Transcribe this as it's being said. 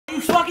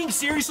fucking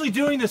seriously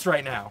doing this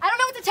right now? I don't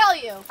know what to tell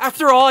you.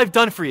 After all I've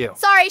done for you.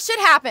 Sorry, shit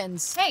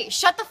happens. Hey,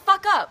 shut the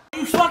fuck up. Are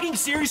you fucking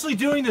seriously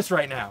doing this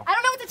right now? I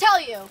don't know what to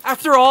tell you.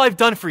 After all I've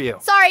done for you.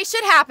 Sorry,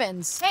 shit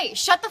happens. Hey,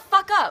 shut the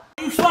fuck up.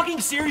 Are you fucking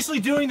seriously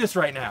doing this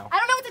right now? I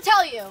don't know what to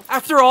tell you.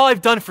 After all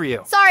I've done for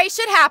you. Sorry,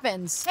 shit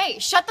happens. Hey,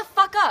 shut the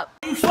fuck up.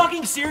 Are you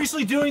fucking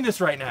seriously doing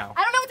this right now?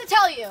 I don't know what to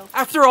tell you.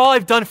 After all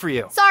I've done for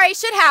you. Sorry,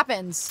 shit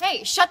happens.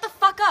 Hey, shut the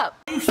fuck up.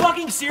 Are you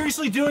fucking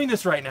seriously doing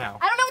this right now?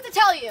 I don't know what to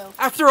tell you.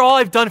 After all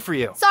I've done for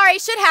you. Sorry,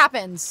 shit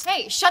happens.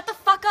 Hey, shut the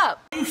fuck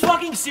up. Are you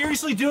fucking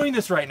seriously doing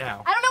this right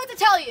now? I don't know what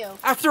to tell you.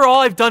 After all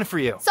I've done for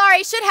you.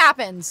 Sorry, shit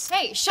happens.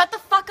 Hey, shut the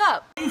fuck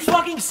up. Are you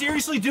fucking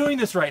seriously doing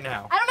this right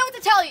now? I don't know what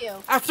to tell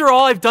you. After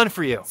all I've done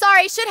for you.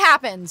 Sorry, shit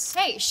happens.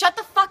 Hey, shut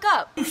the fuck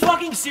up. Are you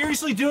fucking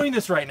seriously doing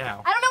this right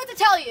now? I don't know what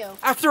to tell you.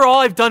 After all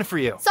I've done for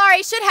you.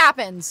 Sorry, shit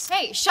happens.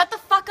 Hey, shut the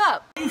fuck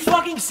up. Are you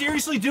fucking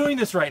seriously doing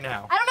this right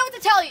now? I don't know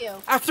what to tell you.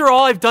 After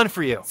all I've done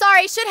for you.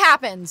 Sorry, shit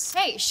happens.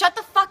 Hey, shut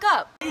the fuck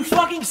up. Are you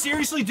fucking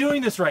seriously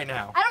doing this right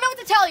now? I don't know what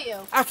to tell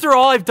you. After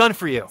all I've done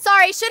for you.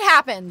 Sorry, shit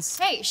happens.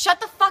 Hey, shut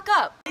the fuck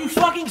up. Are you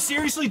fucking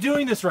seriously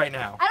doing this right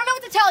now? I don't know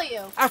what to tell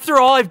you. After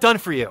all I've done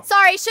for you.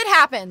 Sorry, shit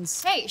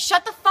happens. Hey,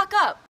 shut the fuck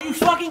up. Are you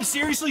fucking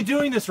seriously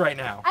doing this right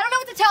now? I don't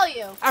know what to tell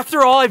you.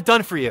 After all I've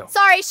done for you.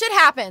 Sorry, shit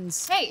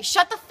happens. Hey,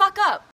 shut the fuck up.